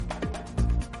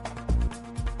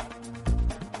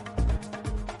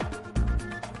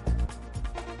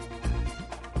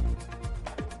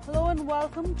and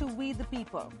welcome to We the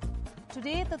People.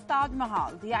 Today, the Taj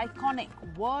Mahal, the iconic,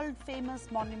 world-famous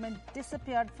monument,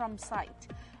 disappeared from sight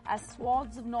as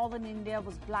swaths of northern India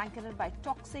was blanketed by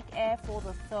toxic air for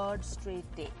the third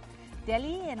straight day.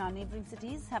 Delhi and our neighbouring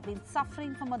cities have been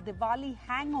suffering from a Diwali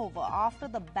hangover after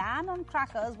the ban on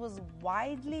crackers was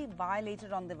widely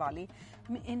violated on Diwali.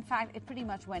 In fact, it pretty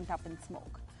much went up in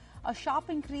smoke. A sharp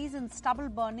increase in stubble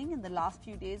burning in the last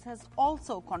few days has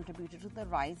also contributed to the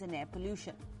rise in air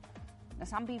pollution. Now,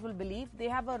 some people believe they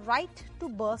have a right to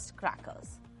burst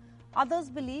crackers. Others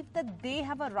believe that they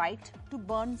have a right to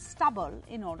burn stubble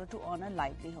in order to earn a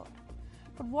livelihood.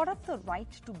 But what of the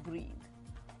right to breathe?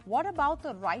 What about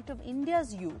the right of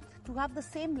India's youth to have the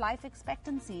same life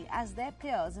expectancy as their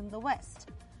peers in the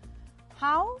West?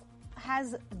 How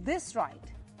has this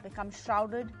right become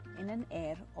shrouded in an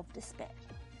air of despair?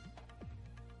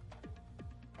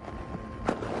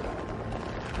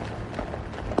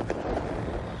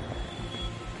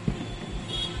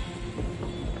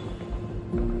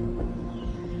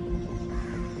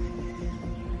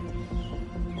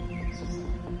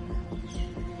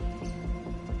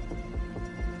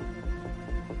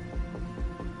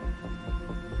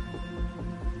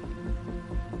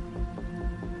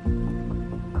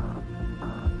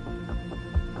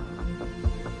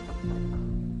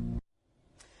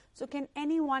 So can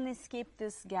anyone escape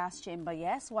this gas chamber?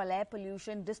 Yes, while air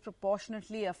pollution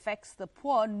disproportionately affects the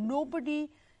poor, nobody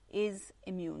is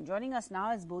immune. Joining us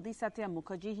now is Bodhisatya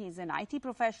Mukherjee. He is an IT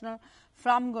professional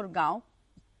from Gurgaon.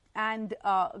 And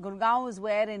Gurgaon is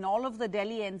where in all of the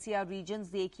Delhi NCR regions,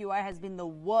 the AQI has been the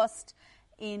worst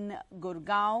in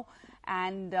Gurgaon.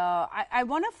 And I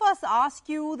want to first ask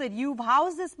you that how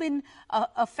has this been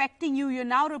affecting you? You're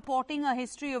now reporting a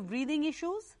history of breathing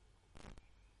issues?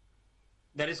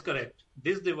 That is correct.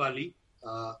 This Diwali,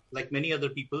 like many other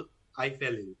people, I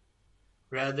fell ill.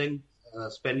 Rather than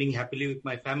spending happily with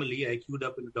my family, I queued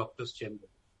up in the doctor's chamber.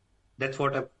 That's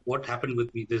what happened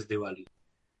with me this Diwali.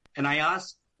 And I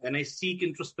ask and I seek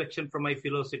introspection from my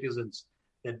fellow citizens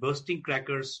that bursting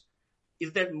crackers,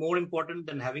 is that more important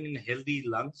than having healthy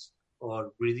lungs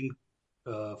or breathing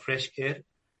fresh air?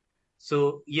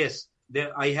 So yes,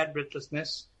 I had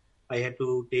breathlessness. I had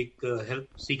to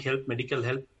seek help, medical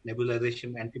help,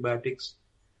 nebulization, antibiotics.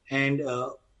 And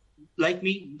like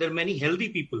me, there are many healthy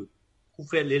people who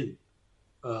fell ill,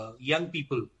 young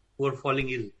people who are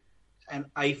falling ill. And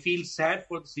I feel sad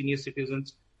for the senior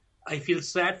citizens. I feel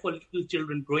sad for little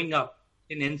children growing up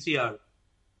in NCR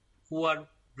who are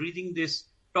breathing this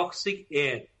toxic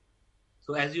air.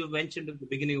 So as you mentioned at the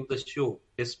beginning of the show,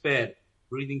 despair,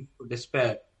 breathing for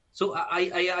despair. So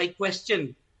I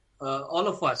question all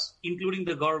of us, including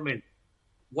the government,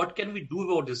 what can we do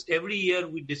about this? Every year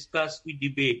we discuss, we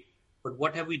debate, but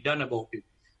what have we done about it?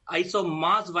 I saw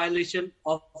mass violation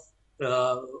of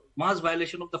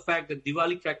the fact that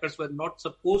Diwali crackers were not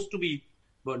supposed to be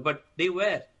burned, but they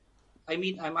were. I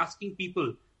mean, I'm asking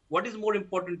people, what is more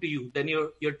important to you than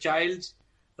your child's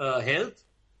health,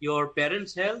 your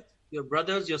parents' health, your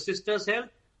brothers, your sisters' health,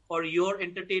 or your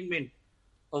entertainment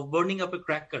of burning up a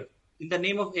cracker in the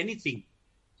name of anything?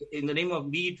 In the name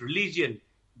of be it religion,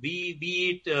 be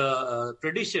it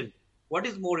tradition, what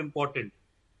is more important?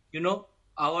 You know,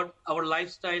 our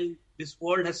lifestyle, this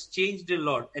world has changed a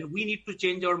lot, and we need to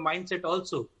change our mindset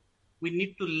also. We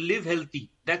need to live healthy.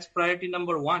 That's priority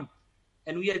number one.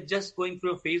 And we are just going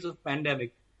through a phase of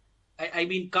pandemic. I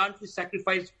mean, can't we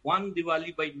sacrifice one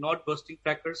Diwali by not bursting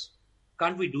crackers?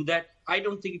 Can't we do that? I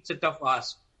don't think it's a tough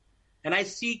ask. And I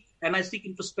seek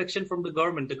introspection from the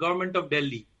government of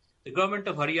Delhi, the government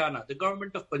of Haryana, the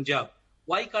government of Punjab.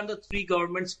 Why can't the three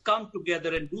governments come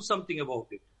together and do something about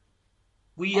it?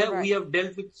 We have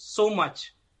dealt with so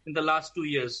much in the last 2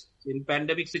 years in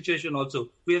pandemic situation also.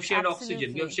 We have shared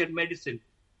oxygen, we have shared medicine.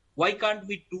 Why can't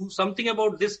we do something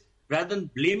about this rather than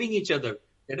blaming each other?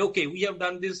 That, okay, we have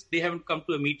done this, they haven't come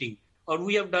to a meeting. Or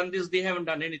we have done this, they haven't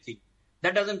done anything.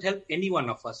 That doesn't help any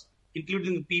one of us,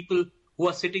 including the people who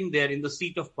are sitting there in the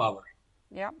seat of power.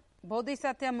 Yeah.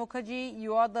 Bodhisatya Mukherjee,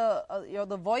 you're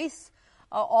the voice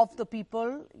of the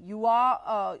people. You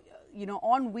are,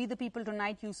 on We the People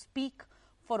tonight. You speak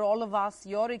for all of us,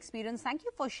 your experience. Thank you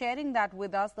for sharing that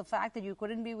with us, the fact that you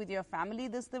couldn't be with your family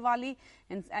this Diwali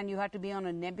and you had to be on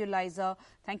a nebulizer.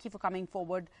 Thank you for coming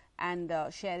forward and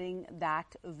sharing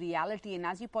that reality. And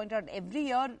as you point out, every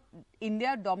year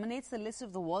India dominates the list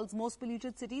of the world's most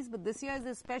polluted cities, but this year is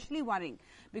especially worrying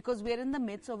because we're in the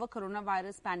midst of a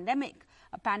coronavirus pandemic.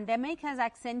 A pandemic has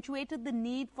accentuated the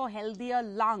need for healthier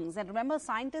lungs. And remember,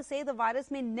 scientists say the virus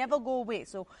may never go away.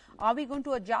 So are we going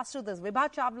to adjust to this?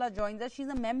 Vibha Chawla joins us. She's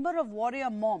a member of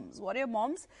Warrior Moms. Warrior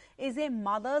Moms is a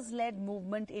mothers-led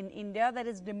movement in India that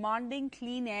is demanding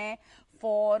clean air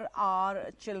for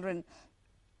our children.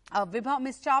 Vibha,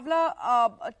 Ms.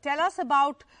 Chawla, tell us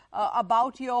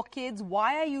about your kids.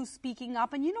 Why are you speaking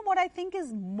up? And you know what I think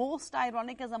is most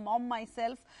ironic as a mom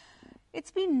myself?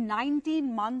 It's been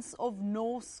 19 months of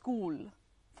no school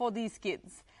for these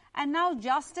kids. And now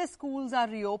just as schools are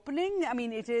reopening, I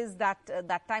mean, it is that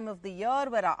time of the year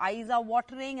where our eyes are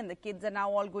watering and the kids are now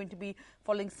all going to be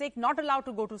falling sick, not allowed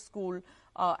to go to school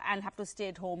and have to stay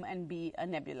at home and be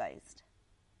nebulized.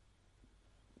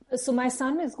 So my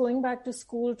son is going back to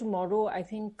school tomorrow, I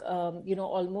think,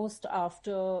 almost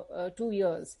after 2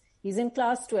 years. He's in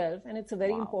class 12 and it's a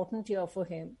very important year for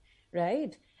him,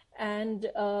 right? And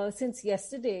since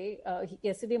yesterday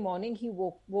morning, he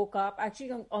woke up.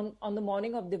 Actually, on the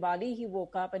morning of Diwali, he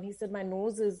woke up and he said, my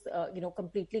nose is,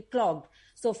 completely clogged.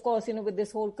 So, of course, with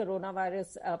this whole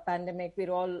coronavirus pandemic,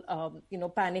 we're all,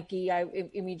 panicky. I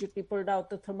immediately pulled out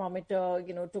the thermometer,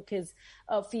 took his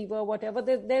fever, whatever.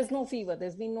 There's no fever.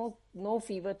 There's been no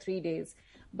fever 3 days.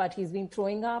 But he's been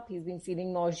throwing up. He's been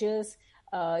feeling nauseous.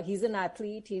 He's an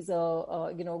athlete. He's a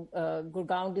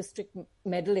Gurgaon district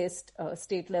medalist,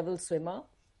 state level swimmer.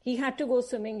 He had to go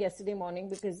swimming yesterday morning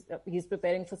because he's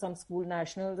preparing for some school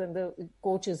nationals and the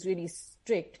coach is really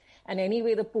strict. And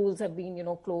anyway, the pools have been,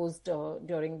 closed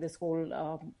during this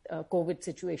whole COVID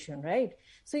situation, right?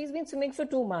 So he's been swimming for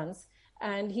 2 months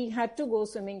and he had to go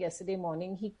swimming yesterday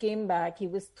morning. He came back. He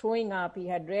was throwing up. He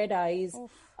had red eyes.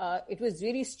 It was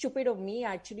really stupid of me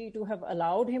actually to have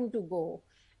allowed him to go.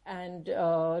 And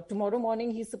tomorrow morning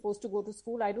he's supposed to go to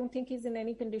school. I don't think he's in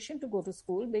any condition to go to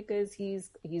school because he's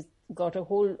got a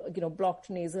whole blocked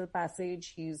nasal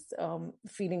passage. He's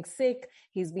feeling sick.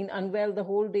 He's been unwell the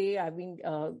whole day. I've been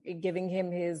giving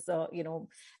him his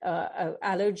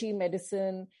allergy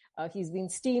medicine. He's been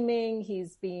steaming.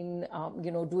 He's been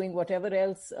doing whatever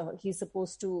else he's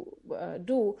supposed to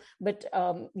do. But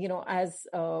as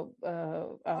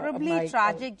horribly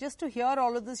tragic. Just to hear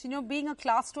all of this, being a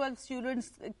class 12 student,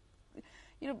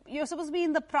 you're supposed to be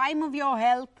in the prime of your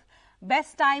health,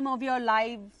 best time of your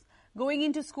lives, going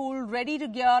into school, ready to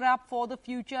gear up for the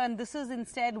future, and this is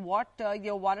instead what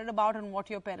you're worried about and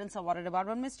what your parents are worried about.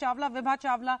 But Ms. Chawla, Vibha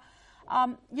Chawla,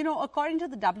 according to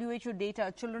the WHO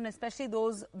data, children, especially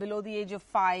those below the age of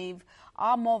 5,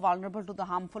 are more vulnerable to the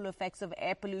harmful effects of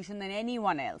air pollution than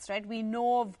anyone else, right? We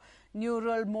know of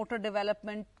neural, motor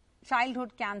development,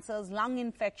 childhood cancers, lung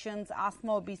infections,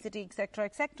 asthma, obesity, etc.,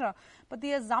 etc. But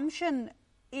the assumption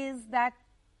is that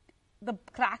the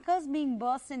crackers being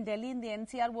burst in Delhi and the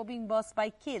NCR were being burst by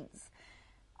kids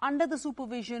under the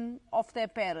supervision of their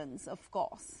parents, of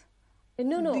course.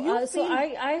 No. So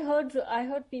I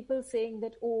heard people saying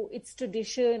that, it's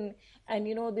tradition, and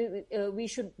we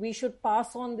should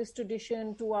pass on this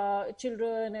tradition to our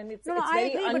children, and it's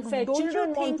very unfair. But don't children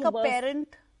you think a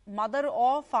parent, mother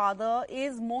or father,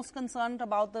 is most concerned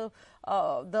about the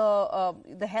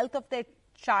health of their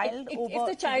child? If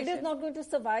the child is not going to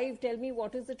survive, tell me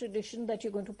what is the tradition that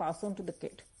you're going to pass on to the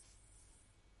kid?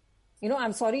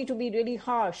 I'm sorry to be really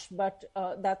harsh, but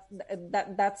that's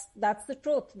the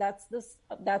truth.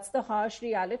 That's the harsh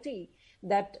reality.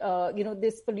 That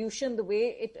this pollution, the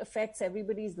way it affects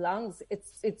everybody's lungs,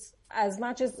 it's as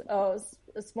much as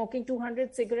smoking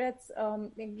 200 cigarettes,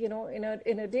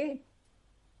 in a day.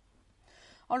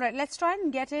 All right, let's try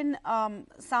and get in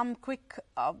some quick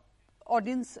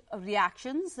audience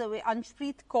reactions.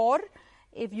 Anshpreet Kaur,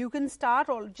 if you can start,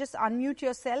 or just unmute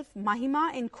yourself.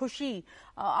 Mahima and Khushi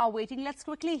are waiting. Let's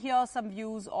quickly hear some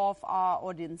views of our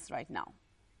audience right now.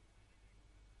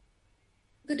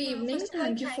 Good evening.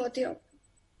 Thank you for the...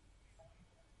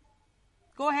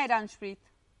 Go ahead, Anshpreet.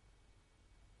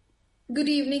 Good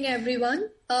evening, everyone.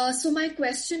 So my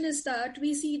question is that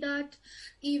we see that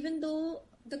even though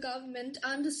the government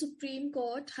and the Supreme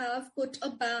Court have put a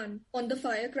ban on the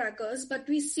firecrackers, but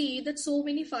we see that so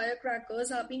many firecrackers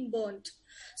are being burnt.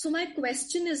 So my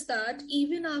question is that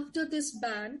even after this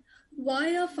ban,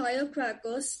 why are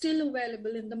firecrackers still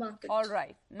available in the market? All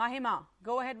right. Mahima,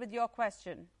 go ahead with your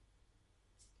question.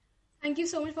 Thank you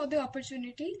so much for the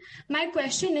opportunity. My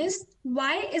question is,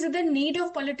 why is it the need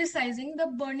of politicizing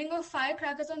the burning of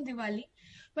firecrackers on Diwali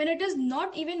when it is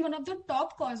not even one of the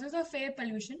top causes of air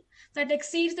pollution that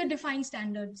exceeds the defined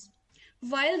standards?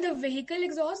 while the vehicle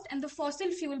exhaust and the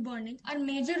fossil fuel burning are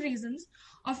major reasons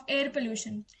of air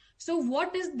pollution. So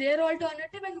what is their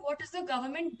alternative and what is the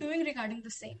government doing regarding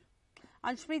the same?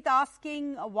 Anshpreet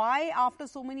asking why, after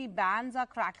so many bans, are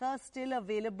crackers still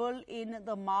available in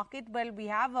the market? Well, we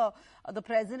have the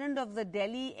president of the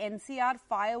Delhi NCR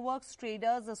Fireworks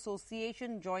Traders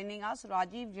Association joining us,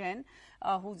 Rajiv Jain,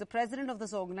 who's the president of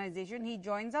this organization. He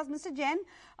joins us. Mr. Jain,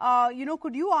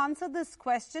 could you answer this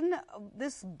question?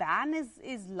 This ban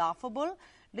is laughable,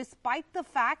 despite the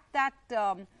fact that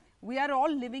we are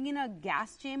all living in a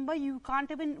gas chamber.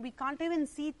 We can't even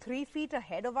see 3 feet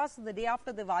ahead of us the day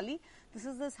after Diwali. This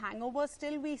is this hangover.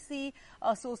 Still, we see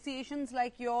associations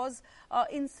like yours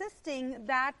insisting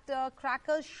that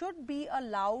crackers should be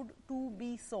allowed to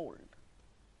be sold.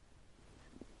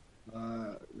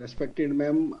 Respected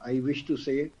ma'am, I wish to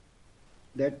say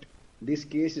that this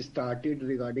case started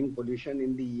regarding pollution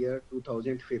in the year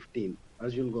 2015,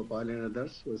 Arjun Gopal and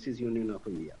others versus Union of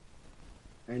India.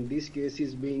 And this case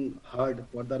is being heard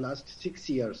for the last 6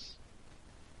 years.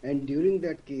 And during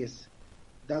that case,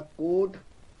 the court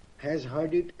has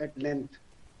heard it at length,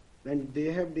 and they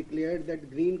have declared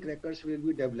that green crackers will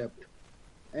be developed.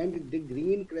 And the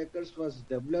green crackers was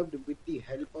developed with the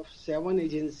help of 7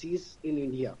 agencies in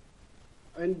India,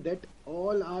 and that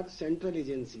all are central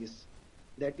agencies.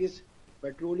 That is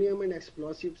Petroleum and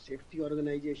Explosive Safety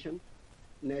Organization,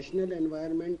 National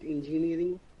Environment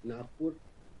Engineering, Nagpur,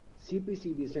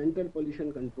 CPCB, Central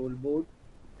Pollution Control Board,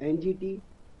 NGT,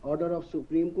 Order of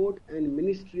Supreme Court, and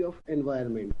Ministry of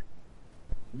Environment.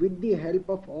 With the help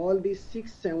of all these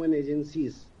 6-7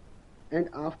 agencies, and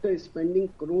after spending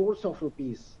crores of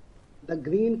rupees, the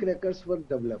green crackers were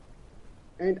developed.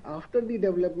 And after the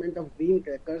development of green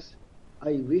crackers,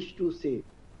 I wish to say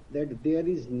that there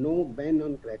is no ban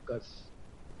on crackers.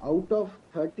 Out of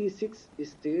 36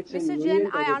 states and Mr. union Jain,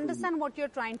 I territories, understand what you're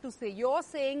trying to say. You're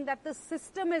saying that the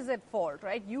system is at fault,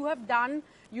 right? You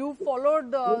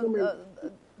followed the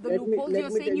loopholes.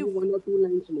 Let me tell you 1 or 2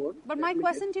 lines more. But my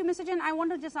question to you, Mr. Jain, I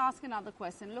want to just ask another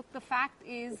question. Look, the fact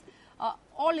is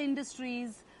all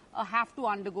industries have to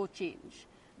undergo change.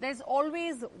 There's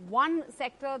always one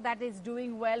sector that is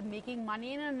doing well, making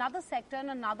money, and another sector in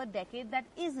another decade that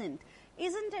isn't.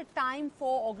 Isn't it time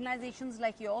for organizations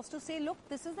like yours to say, look,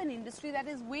 this is an industry that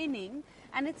is waning,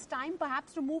 and it's time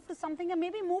perhaps to move to something, and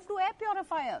maybe move to air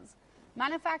purifiers,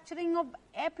 manufacturing of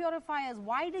air purifiers?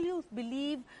 Why do you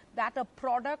believe that a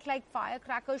product like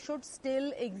firecrackers should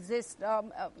still exist?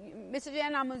 Mr.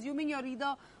 Jain, I'm assuming you're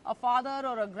either a father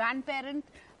or a grandparent.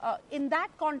 In that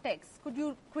context, could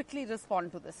you quickly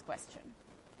respond to this question?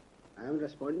 I am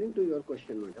responding to your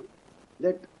question, madam.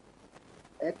 That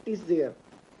act is there,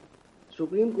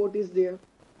 Supreme Court is there,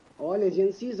 all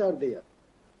agencies are there,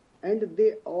 and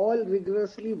they all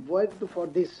rigorously worked for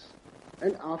this.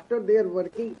 And after their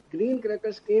working, green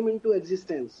crackers came into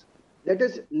existence. That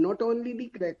is, not only the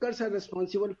crackers are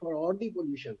responsible for all the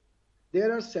pollution,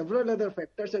 there are several other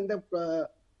factors, and the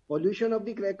pollution of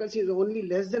the crackers is only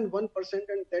less than 1%,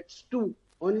 and that's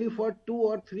only for 2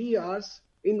 or 3 hours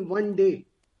in one day.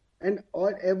 And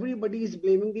everybody is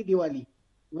blaming the Diwali.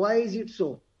 Why is it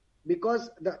so? Because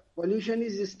the pollution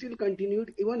is still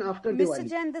continued even after Diwali. Mr.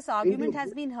 Jain, this argument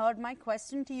has been heard. My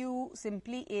question to you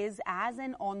simply is, as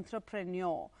an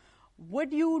entrepreneur,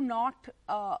 would you not,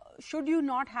 should you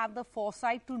not have the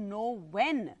foresight to know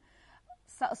when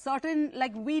certain,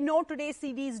 like we know today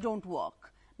CDs don't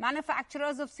work.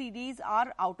 Manufacturers of CDs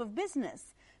are out of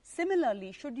business.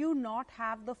 Similarly, should you not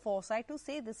have the foresight to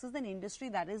say this is an industry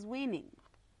that is waning?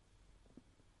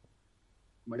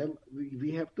 Madam, we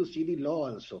have to see the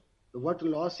law also. What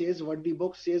law says, what the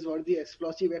book says, what the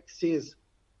Explosive Act says.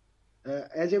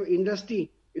 As an industry,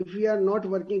 if we are not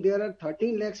working, there are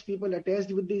 13 lakhs people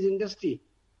attached with this industry.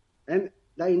 And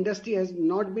the industry has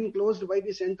not been closed by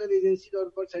the central agency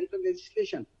or for central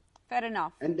legislation. Fair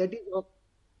enough. And that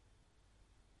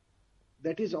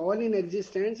is all in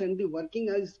existence, and the working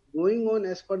is going on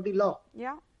as per the law.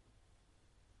 Yeah.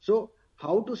 So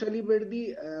how to celebrate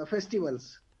the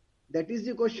festivals? That is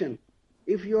the question.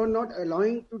 If you are not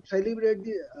allowing to celebrate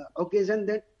the occasion,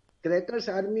 then crackers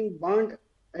are being banned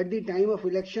at the time of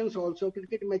elections also,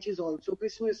 cricket matches also,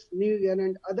 Christmas, New Year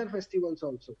and other festivals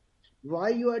also. Why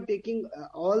you are taking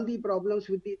all the problems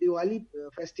with the Diwali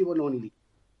festival only?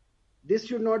 This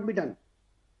should not be done.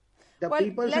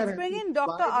 Let's bring in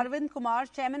Dr. Arvind Kumar,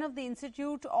 Chairman of the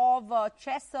Institute of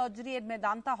Chest Surgery at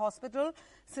Medanta Hospital,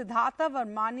 Siddhartha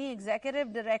Varmani,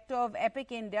 Executive Director of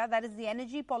EPIC India, that is the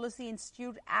Energy Policy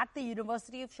Institute at the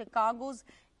University of Chicago's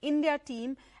India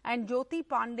team, and Jyoti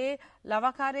Pandey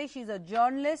Lavakare. She's a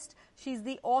journalist. She's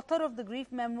the author of the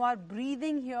grief memoir,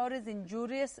 Breathing Here is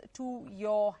Injurious to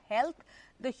Your Health,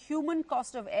 The Human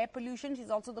Cost of Air Pollution. She's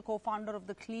also the co-founder of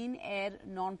the Clean Air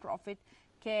non-profit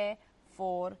Care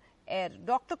for Air.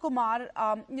 Dr. Kumar,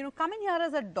 coming here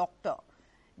as a doctor,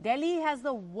 Delhi has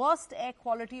the worst air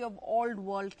quality of all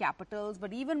world capitals,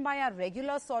 but even by our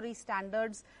regular sorry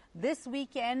standards, this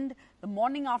weekend, the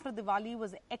morning after Diwali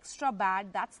was extra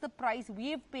bad. That's the price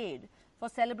we have paid for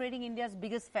celebrating India's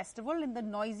biggest festival in the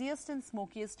noisiest and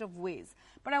smokiest of ways.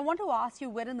 But I want to ask you,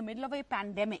 we're in the middle of a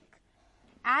pandemic.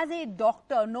 As a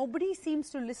doctor, nobody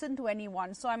seems to listen to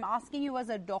anyone. So I'm asking you as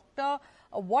a doctor,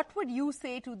 what would you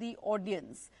say to the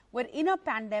audience? We're in a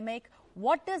pandemic.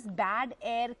 What does bad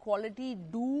air quality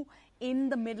do in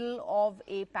the middle of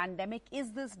a pandemic?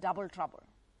 Is this double trouble?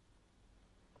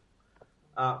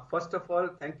 First of all,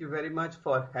 thank you very much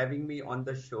for having me on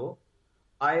the show.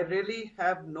 I really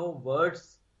have no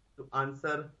words to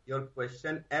answer your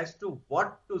question as to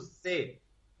what to say,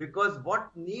 because what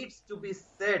needs to be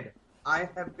said, I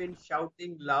have been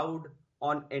shouting loud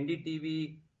on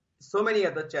NDTV, so many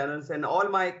other channels, and all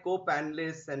my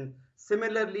co-panelists, and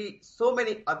similarly, so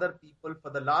many other people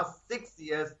for the last 6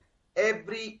 years.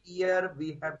 Every year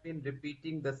we have been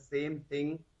repeating the same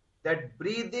thing, that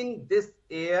breathing this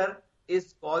air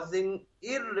is causing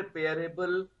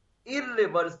irreparable,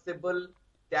 irreversible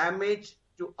damage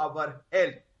to our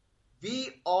health.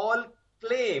 We all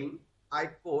claim, I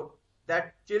quote,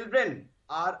 that children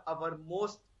are our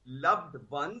most loved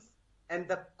ones, and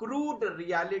the crude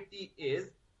reality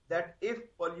is that if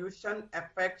pollution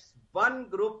affects one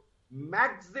group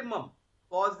maximum,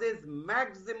 causes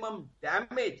maximum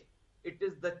damage, it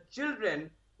is the children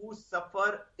who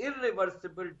suffer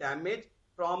irreversible damage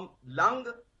from lung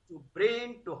to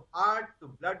brain to heart to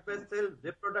blood vessel,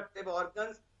 reproductive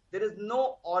organs. There is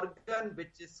no organ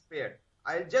which is spared.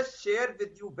 I'll just share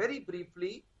with you very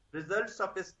briefly results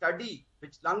of a study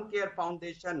which Lung Care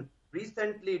Foundation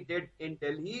recently did in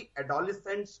Delhi.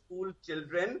 Adolescent school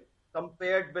children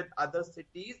compared with other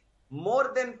cities,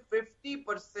 more than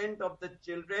 50% of the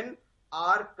children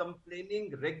are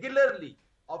complaining regularly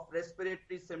of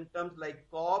respiratory symptoms like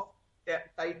cough,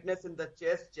 tightness in the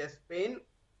chest, chest pain.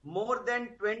 More than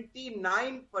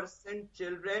 29%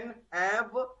 children have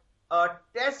a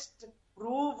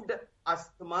test-proved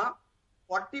asthma.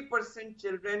 40%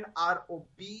 children are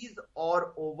obese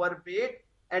or overweight,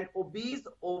 and obese,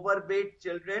 overweight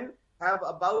children have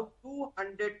about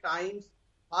 200 times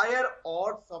higher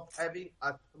odds of having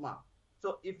asthma.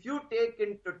 So if you take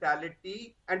in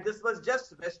totality, and this was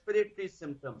just respiratory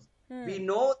symptoms, we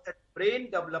know that brain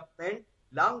development,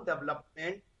 lung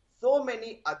development, so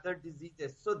many other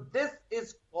diseases. So this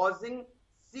is causing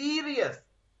serious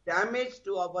damage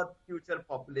to our future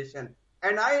population.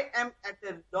 And I am at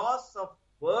a loss of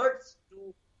words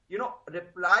to,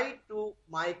 reply to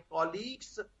my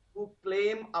colleagues who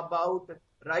claim about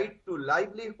right to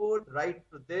livelihood, right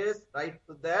to this, right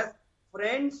to that.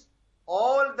 Friends,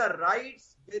 all the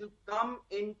rights will come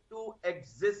into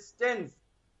existence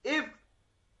if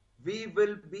we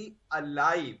will be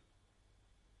alive.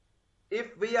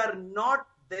 If we are not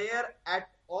there at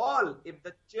all, if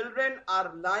the children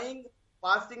are lying,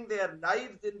 passing their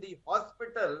lives in the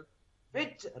hospital,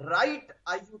 which right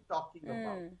are you talking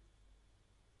about?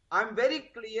 I'm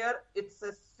very clear, it's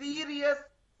a serious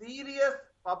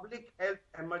public health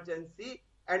emergency,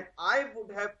 and I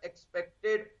would have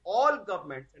expected all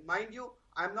governments, and mind you,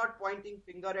 I'm not pointing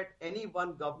finger at any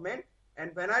one government,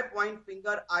 and when I point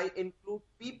finger, I include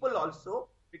people also,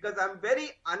 because I'm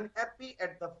very unhappy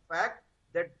at the fact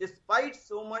that despite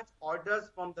so much orders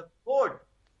from the court,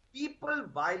 people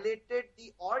violated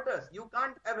the orders. You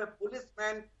can't have a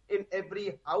policeman in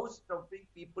every house stopping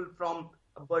people from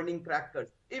burning crackers.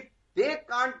 If they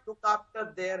can't look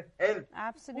after their health,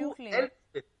 absolutely, who else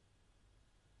will?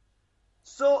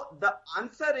 So the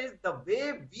answer is the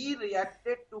way we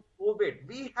reacted to COVID.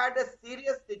 We had a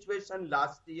serious situation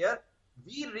last year.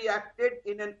 We reacted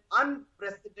in an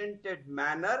unprecedented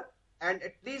manner, and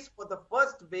at least for the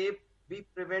first wave, we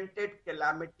prevented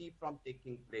calamity from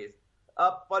taking place.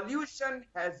 Pollution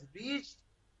has reached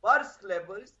worse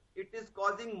levels. It is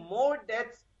causing more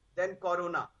deaths than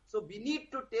corona. So we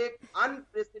need to take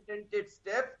unprecedented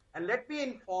steps. And let me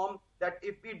inform that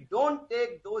if we don't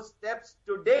take those steps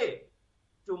today,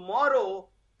 tomorrow,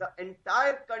 the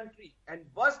entire country, and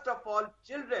worst of all,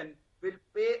 children, will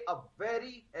pay a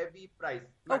very heavy price.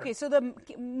 Madam. Okay, so the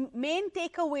main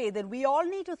takeaway that we all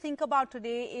need to think about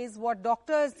today is what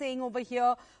doctor is saying over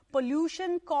here.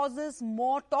 Pollution causes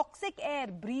more toxic air.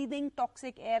 Breathing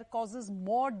toxic air causes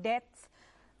more deaths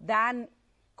than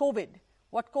COVID.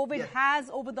 What COVID has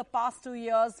over the past 2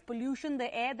 years, pollution,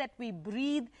 the air that we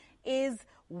breathe is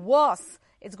worse.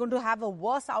 It's going to have a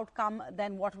worse outcome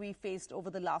than what we faced over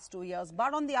the last 2 years.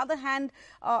 But on the other hand,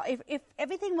 if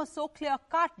everything was so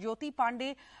clear-cut, Jyoti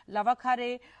Pandey,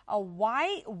 Lavakhare,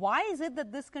 why is it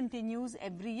that this continues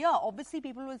every year? Obviously,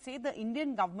 people will say the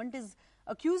Indian government is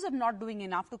accused of not doing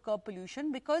enough to curb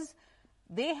pollution because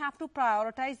they have to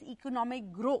prioritize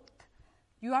economic growth.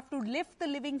 You have to lift the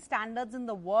living standards in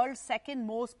the world's second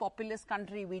most populous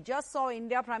country. We just saw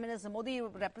India, Prime Minister Modi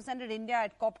represented India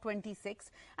at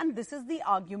COP26, and this is the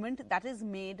argument that is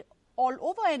made all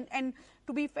over. And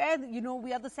to be fair, you know,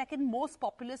 we are the second most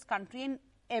populous country and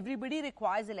everybody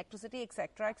requires electricity,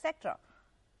 etc., etc.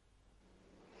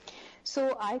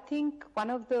 So I think one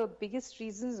of the biggest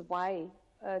reasons why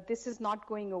this is not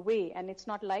going away, and it's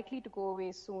not likely to go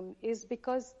away soon, is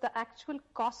because the actual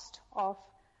cost of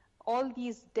all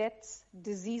these deaths,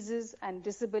 diseases and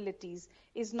disabilities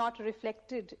is not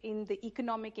reflected in the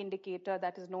economic indicator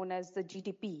that is known as the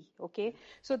GDP, okay?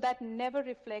 So that never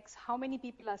reflects how many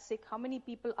people are sick, how many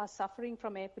people are suffering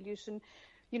from air pollution.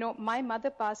 You know, my mother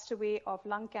passed away of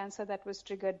lung cancer that was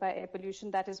triggered by air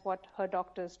pollution. That is what her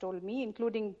doctors told me,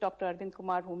 including Dr. Arvind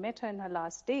Kumar, who met her in her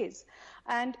last days.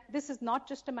 And this is not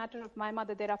just a matter of my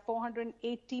mother. There are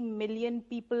 480 million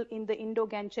people in the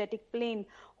Indo-Gangetic plain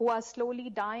who are slowly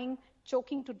dying,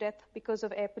 choking to death because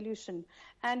of air pollution.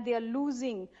 And they are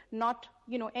losing not,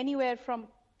 you know, anywhere from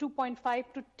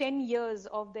 2.5 to 10 years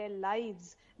of their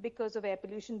lives because of air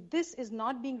pollution. This is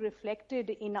not being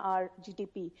reflected in our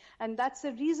GDP. And that's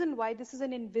the reason why this is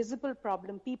an invisible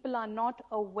problem. People are not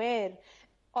aware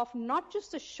of not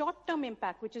just the short-term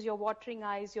impact, which is your watering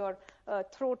eyes, your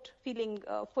throat feeling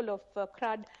full of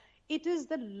crud. It is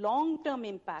the long-term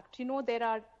impact. You know, there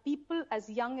are people as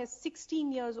young as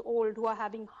 16 years old who are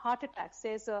having heart attacks.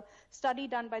 There's a study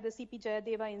done by the C.P.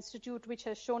 Jayadeva Institute which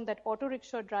has shown that auto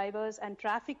rickshaw drivers and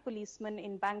traffic policemen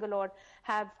in Bangalore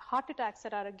have heart attacks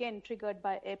that are again triggered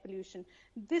by air pollution.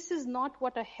 This is not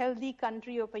what a healthy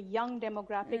country of a young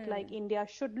demographic like India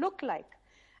should look like.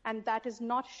 And that is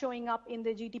not showing up in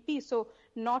the GDP. So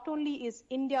not only is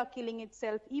India killing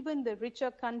itself, even the richer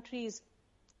countries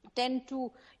tend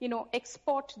to, you know,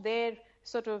 export their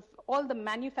sort of all the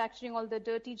manufacturing, all the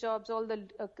dirty jobs, all the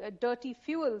dirty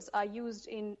fuels are used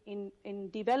in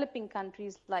developing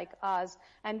countries like ours,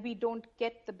 and we don't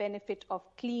get the benefit of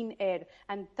clean air,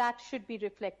 and that should be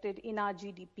reflected in our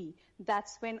GDP.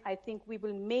 That's when I think we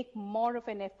will make more of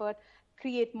an effort,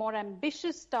 create more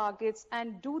ambitious targets,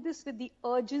 and do this with the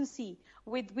urgency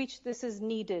with which this is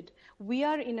needed. We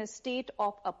are in a state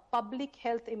of a public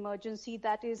health emergency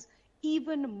that is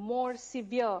even more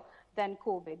severe than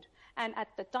COVID. And at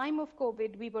the time of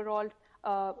COVID, we were all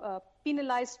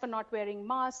penalized for not wearing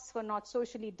masks, for not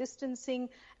socially distancing.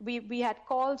 We had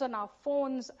calls on our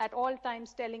phones at all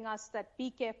times telling us that be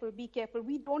careful, be careful.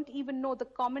 We don't even know, the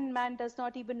common man does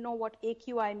not even know what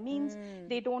AQI means.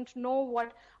 They don't know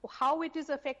how it is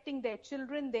affecting their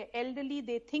children, their elderly.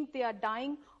 They think they are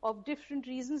dying of different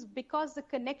reasons because the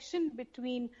connection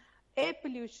between air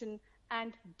pollution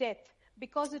and death,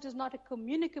 because it is not a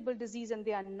communicable disease and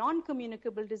they are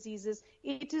non-communicable diseases,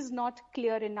 it is not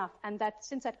clear enough. And that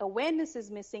since that awareness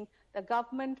is missing, the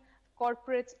government,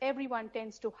 corporates, everyone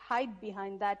tends to hide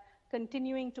behind that,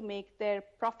 continuing to make their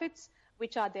profits,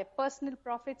 which are their personal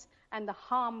profits, and the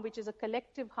harm, which is a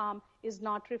collective harm, is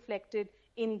not reflected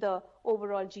in the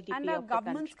overall GDP and of the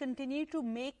governments country. continue to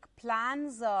make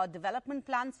plans, development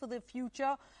plans for the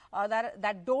future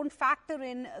that don't factor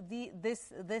in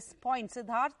this point.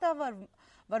 Siddhartha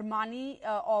Varmani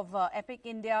of Epic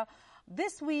India,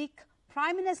 this week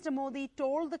Prime Minister Modi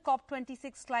told the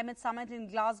COP26 climate summit in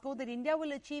Glasgow that India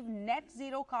will achieve net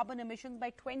zero carbon emissions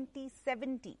by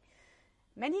 2070.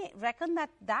 Many reckon that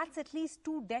that's at least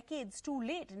 2 decades too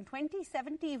late. In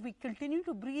 2070, if we continue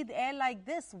to breathe air like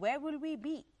this, where will we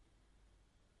be?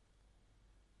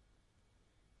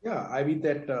 Yeah, I mean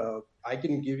that I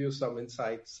can give you some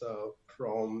insights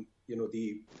from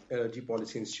the Energy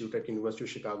Policy Institute at University of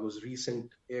Chicago's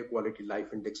recent Air Quality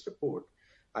Life Index report.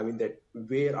 I mean that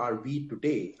where are we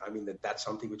today? I mean that's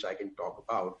something which I can talk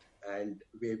about, and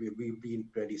where will we be in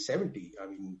 2070? I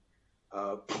mean,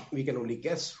 we can only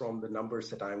guess from the numbers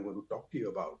that I'm going to talk to you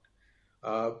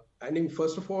about. I mean,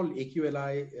 first of all,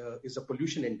 AQLI is a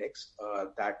pollution index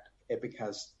that EPIC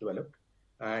has developed,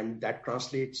 and that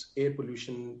translates air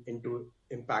pollution into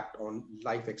impact on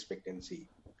life expectancy.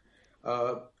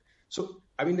 So,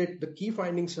 I mean, the key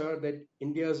findings are that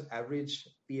India's average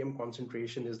PM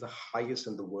concentration is the highest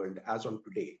in the world as on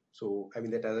today. So, I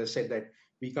mean, that as I said, that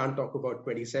we can't talk about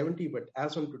 2070, but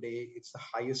as on today, it's the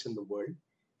highest in the world,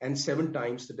 and 7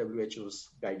 times the WHO's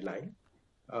guideline.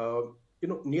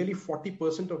 Nearly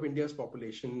 40% of India's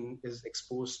population is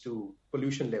exposed to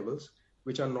pollution levels,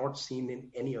 which are not seen in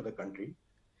any other country.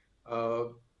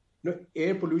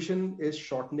 Air pollution is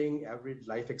shortening average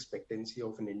life expectancy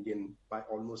of an Indian by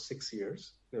almost 6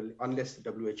 years, unless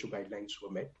the WHO guidelines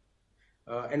were met.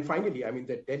 And finally,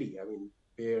 that Delhi,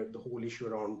 where the whole issue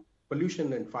around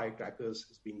pollution and firecrackers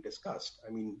is being discussed.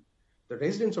 The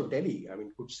residents of Delhi,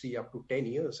 could see up to 10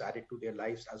 years added to their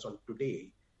lives as on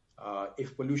today,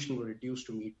 if pollution were reduced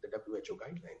to meet the WHO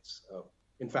guidelines.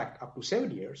 In fact, up to 7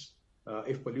 years,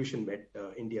 if pollution met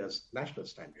India's national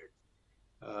standard.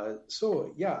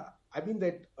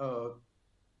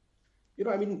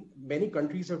 Many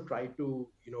countries have tried to,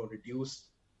 reduce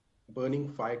burning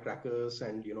firecrackers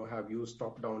and, have used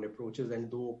top-down approaches. And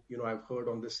though, I've heard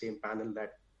on the same panel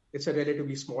that it's a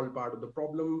relatively small part of the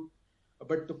problem,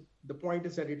 but the point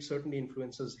is that it certainly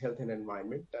influences health and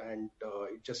environment, and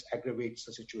it just aggravates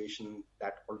the situation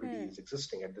that already is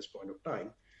existing at this point of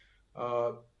time.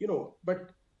 The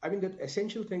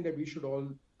essential thing that we should all,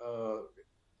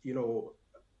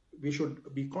 we should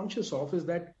be conscious of is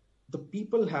that the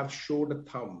people have showed a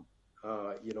thumb.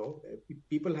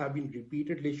 People have been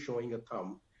repeatedly showing a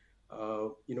thumb,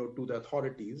 to the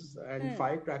authorities, and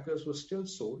firecrackers were still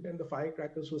sold and the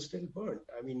firecrackers were still burnt.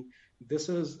 This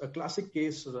is a classic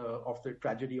case of the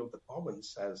tragedy of the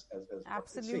commons, as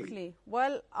absolutely.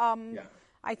 Well,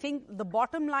 I think the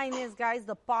bottom line is, guys,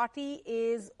 the party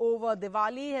is over.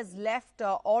 Diwali has left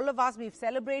all of us. We've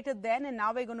celebrated then, and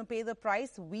now we're going to pay the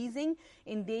price, wheezing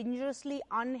in dangerously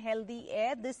unhealthy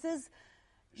air. This is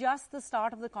just the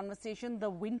start of the conversation.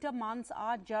 The winter months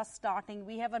are just starting.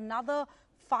 We have another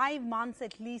 5 months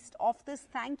at least of this.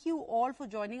 Thank you all for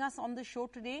joining us on the show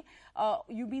today.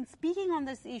 You've been speaking on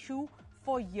this issue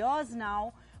for years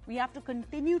now. We have to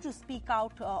continue to speak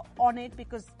out on it,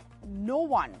 because no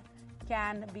one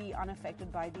can be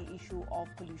unaffected by the issue of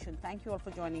pollution. Thank you all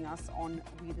for joining us on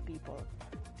We the People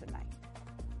tonight.